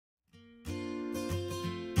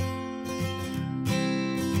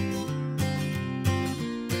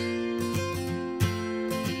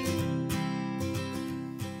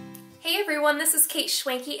Hey everyone, this is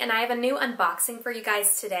kateschwanke and I have a new unboxing for you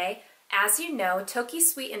guys today. As you know,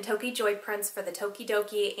 tokiSweet and Toki Joy prints for the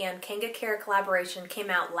Tokidoki and Kanga Care collaboration came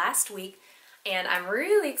out last week and I'm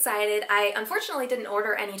really excited. I unfortunately didn't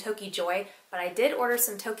order any Toki Joy, but I did order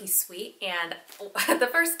some tokiSweet, and the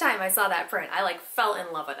first time I saw that print, I fell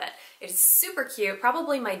in love with it. It's super cute,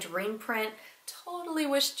 probably my dream print. Totally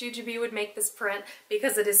wish Ju-Ju-Be would make this print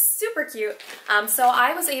because it is super cute. So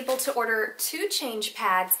I was able to order 2 change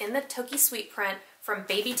pads in the tokiSweet print from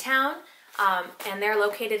Babytown, and they're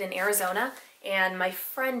located in Arizona. And my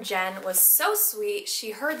friend Jen was so sweet.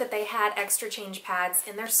 She heard that they had extra change pads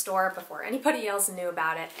in their store before anybody else knew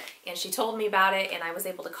about it, and she told me about it, and I was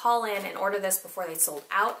able to call in and order this before they sold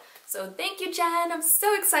out. So thank you, Jen. I'm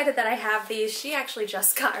so excited that I have these. She actually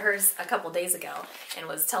just got hers a couple days ago and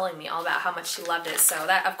was telling me all about how much she loved it. So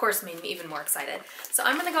that, of course, made me even more excited. So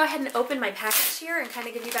I'm going to go ahead and open my package here and kind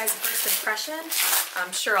of give you guys a first impression.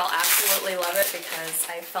 I'm sure I'll absolutely love it because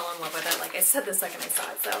I fell in love with it, like I said the second I saw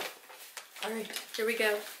it. So, all right, here we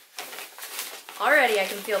go. Already I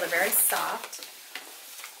can feel they're very soft.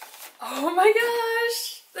 Oh my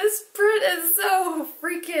gosh, this print is so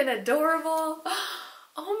freaking adorable.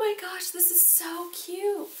 Oh my gosh, this is so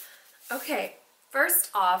cute. Okay,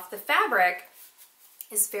 first off, the fabric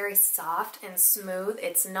is very soft and smooth.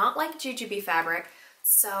 It's not like Ju-Ju-Be fabric,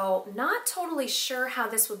 so not totally sure how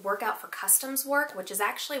this would work out for customs work, which is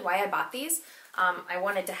actually why I bought these. I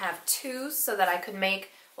wanted to have 2 so that I could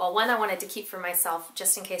make, well, one I wanted to keep for myself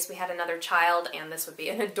just in case we had another child, and this would be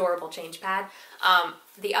an adorable change pad.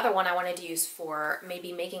 The other one I wanted to use for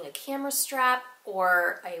maybe making a camera strap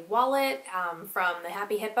or a wallet from the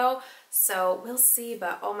Happy Hippo. So we'll see,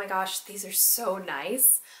 but oh my gosh, these are so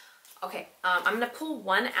nice. Okay, I'm gonna pull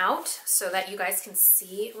one out so that you guys can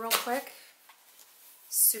see real quick.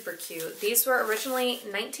 Super cute. These were originally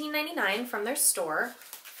 $19.99 from their store.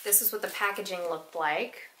 This is what the packaging looked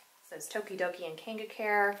like. It says Tokidoki and Kanga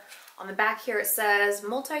Care. On the back here it says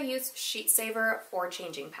multi-use sheet saver or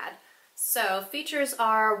changing pad. So features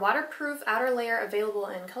are waterproof outer layer available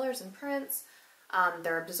in colors and prints.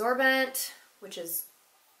 They're absorbent, which is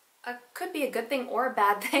could be a good thing or a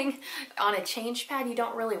bad thing. On a change pad, you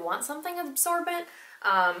don't really want something absorbent.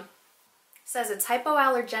 Says it's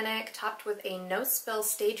hypoallergenic, topped with a no-spill,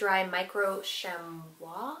 stay-dry micro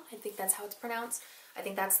chamois. I think that's how it's pronounced. I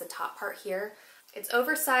think that's the top part here. It's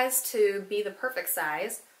oversized to be the perfect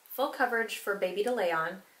size, full coverage for baby to lay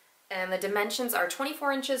on, and the dimensions are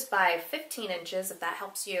 24 inches by 15 inches, if that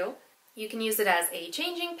helps you. You can use it as a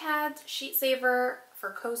changing pad, sheet saver, for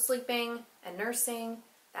co-sleeping and nursing.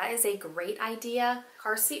 That is a great idea.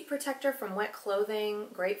 Car seat protector from wet clothing,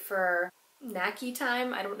 great for nacky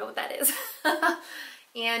time. I don't know what that is.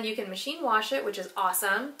 And you can machine wash it, which is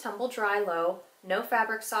awesome. Tumble dry low. No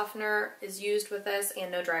fabric softener is used with this,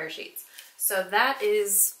 and no dryer sheets. So that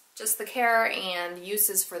is just the care and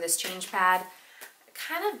uses for this change pad. It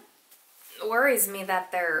kind of worries me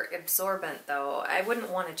that they're absorbent though. I wouldn't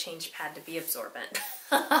want a change pad to be absorbent.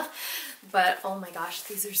 But oh my gosh,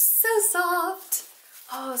 these are so soft.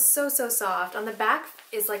 Oh, so soft. On the back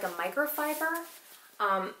is like a microfiber.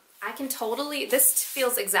 I can totally, this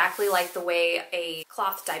feels exactly like the way a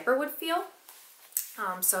cloth diaper would feel.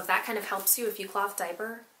 So if that kind of helps you if you cloth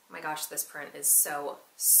diaper, oh my gosh, this print is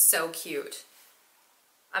so cute.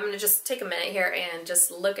 I'm gonna just take a minute here and just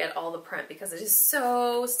look at all the print because it is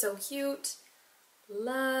so cute.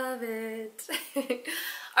 Love it.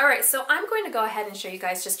 All right, so I'm going to go ahead and show you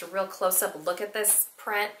guys just a real close-up look at this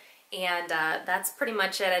print, and that's pretty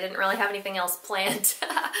much it. I didn't really have anything else planned.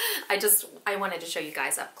 I wanted to show you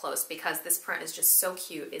guys up close because this print is just so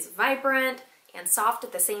cute. It's vibrant and soft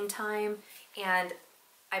at the same time, and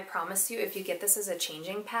I promise you, if you get this as a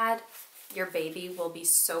changing pad, your baby will be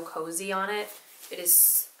so cozy on it. It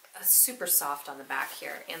is super soft on the back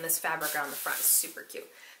here, and this fabric on the front is super cute.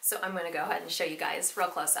 So I'm going to go ahead and show you guys real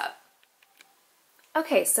close up.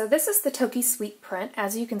 Okay, so this is the tokiSweet print.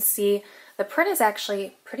 As you can see, the print is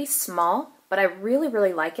actually pretty small, but I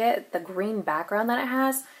really like it, the green background that it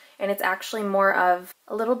has, and it's actually more of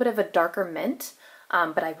a little bit of a darker mint.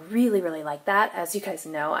 But I really like that. As you guys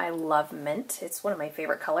know, I love mint. It's one of my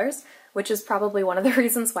favorite colors, which is probably one of the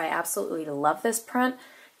reasons why I absolutely love this print.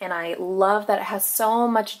 And I love that it has so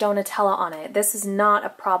much Donatella on it. This is not a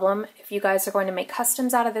problem. If you guys are going to make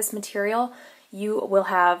customs out of this material, you will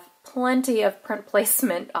have plenty of print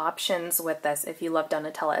placement options with this if you love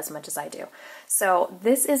Donatella as much as I do. So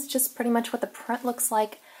this is just pretty much what the print looks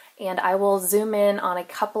like, and I will zoom in on a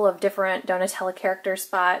couple of different Donatella character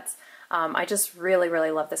spots. I just really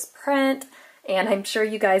love this print, and I'm sure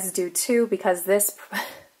you guys do too because this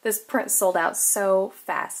print sold out so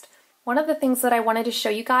fast. One of the things that I wanted to show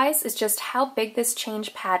you guys is just how big this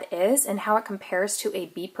change pad is and how it compares to a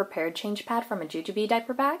Be Prepared change pad from a Ju-Ju-Be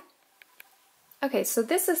diaper bag. Okay, so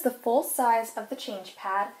this is the full size of the change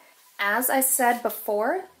pad. As I said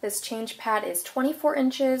before, this change pad is 24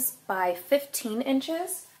 inches by 15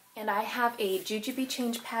 inches. And I have a Ju-Ju-Be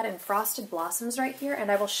change pad in Frosted Blossoms right here,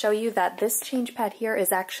 and I will show you that this change pad here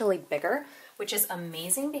is actually bigger, which is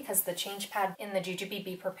amazing because the change pad in the Ju-Ju-Be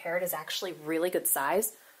Be Prepared is actually really good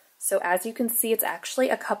size. So as you can see, it's actually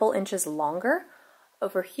a couple inches longer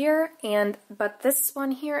over here, but this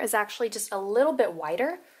one here is actually just a little bit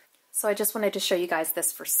wider. So I just wanted to show you guys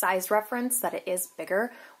this for size reference, that it is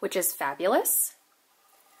bigger, which is fabulous.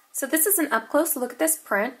 So this is an up-close look at this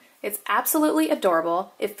print. It's absolutely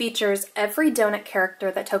adorable. It features every donut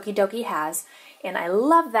character that Tokidoki has, and I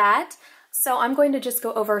love that. So I'm going to just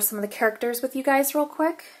go over some of the characters with you guys real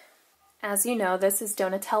quick. As you know, this is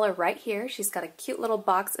Donatella right here. She's got a cute little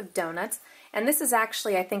box of donuts, and this is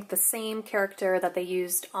actually, I think, the same character that they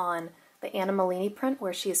used on the Anna Malini print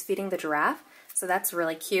where she is feeding the giraffe, so that's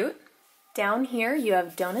really cute. Down here you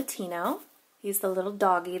have Donatino. He's the little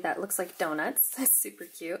doggy that looks like donuts. That's super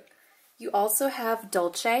cute. You also have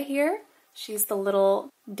Dolce here. She's the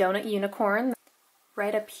little donut unicorn.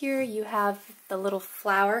 Right up here you have the little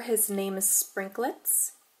flower. His name is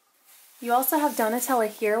Sprinklets. You also have Donatella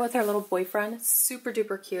here with her little boyfriend. Super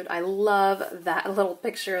duper cute. I love that little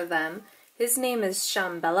picture of them. His name is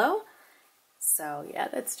Shambello. So yeah,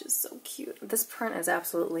 that's just so cute. This print is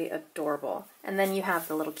absolutely adorable. And then you have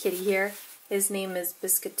the little kitty here. His name is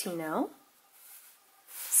Biscottino.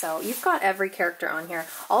 So you've got every character on here.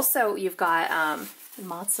 Also, you've got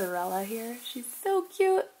Mozzarella here. She's so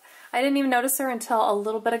cute. I didn't even notice her until a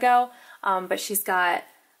little bit ago, but she's got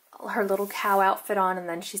her little cow outfit on, and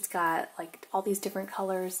then she's got like all these different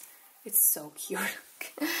colors. It's so cute.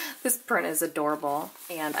 This print is adorable,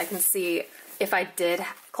 and I can see if I did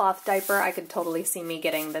cloth diaper, I could totally see me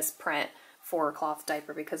getting this print for a cloth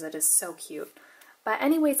diaper because it is so cute. But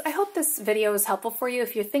anyways, I hope this video is helpful for you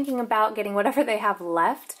if you're thinking about getting whatever they have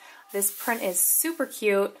left. This print is super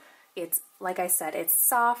cute. It's, like I said, it's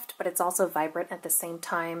soft, but it's also vibrant at the same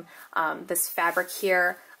time. This fabric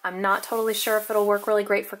here, I'm not totally sure if it'll work really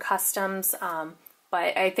great for customs,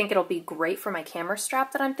 but I think it'll be great for my camera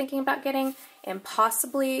strap that I'm thinking about getting, and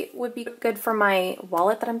possibly would be good for my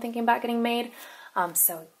wallet that I'm thinking about getting made.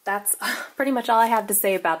 So that's pretty much all I have to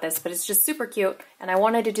say about this, but it's just super cute, and I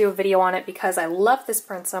wanted to do a video on it because I love this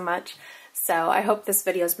print so much. So I hope this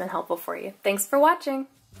video has been helpful for you. Thanks for watching!